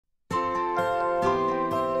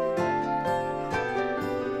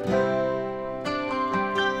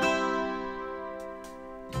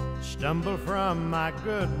Stumble from my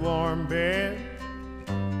good warm bed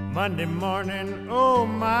Monday morning, oh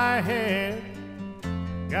my head,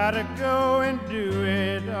 gotta go and do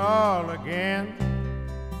it all again.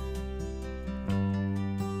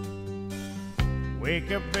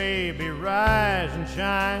 Wake up baby, rise and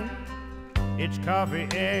shine, it's coffee,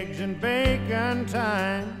 eggs and bacon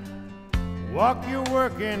time. Walk your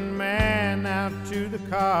working man out to the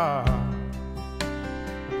car.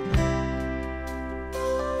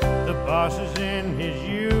 The boss is in his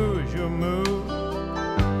usual mood,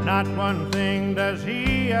 not one thing does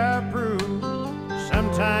he approve.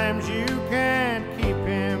 Sometimes you can't keep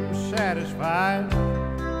him satisfied.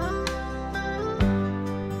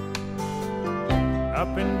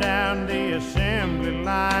 Up and down the assembly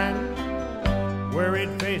line,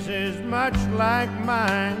 worried faces much like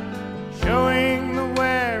mine, showing the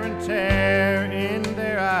wear and tear in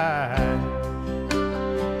their eyes.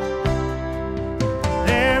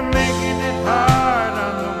 They're making it hard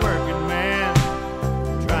on the working man,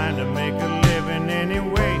 trying to make a living any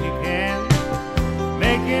way he can,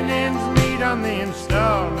 making ends meet on the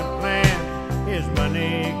installment plan. His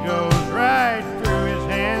money goes right through his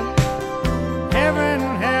hand. Heaven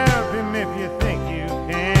help him if you think you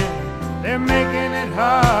can. They're making it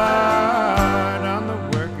hard on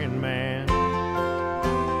the working man.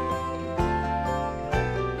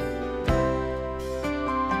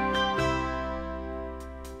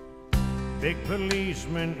 Big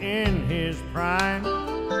policeman in his prime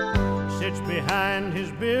sits behind his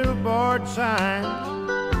billboard sign,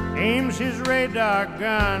 aims his radar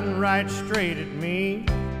gun right straight at me.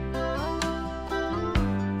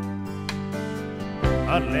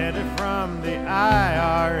 A letter from the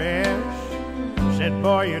IRS said,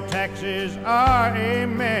 boy, your taxes are a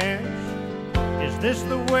mess. Is this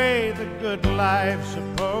the way the good life's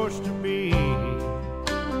supposed to be?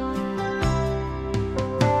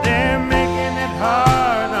 They're making it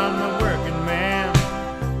hard on the working man,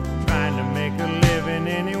 trying to make a living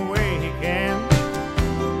any way he can,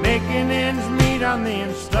 making ends meet on the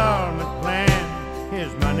installment plan.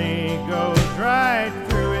 His money goes right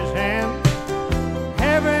through his hand.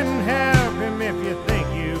 Heaven help him if you think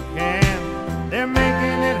you can. They're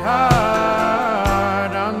making it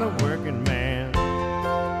hard on the working man.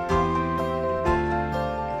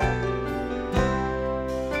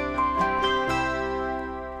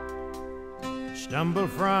 Stumble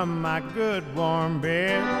from my good warm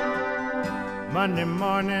bed Monday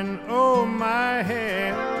morning, oh my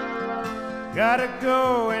head, gotta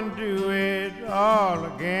go and do it all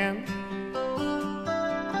again.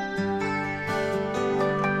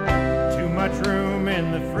 Much room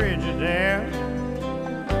in the Frigidaire,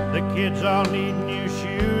 the kids all need new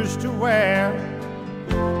shoes to wear,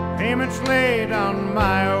 payments laid on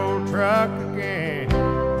my old truck again.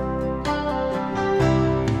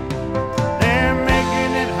 They're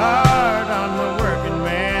making it hard on the working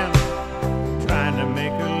man, trying to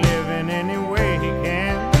make a living any way he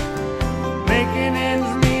can, making ends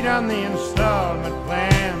meet on the installment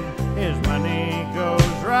plan. His money goes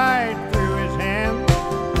right through his hand.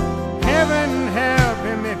 Heaven help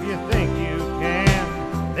him if you think you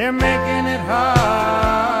can. They're making it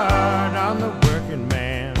hard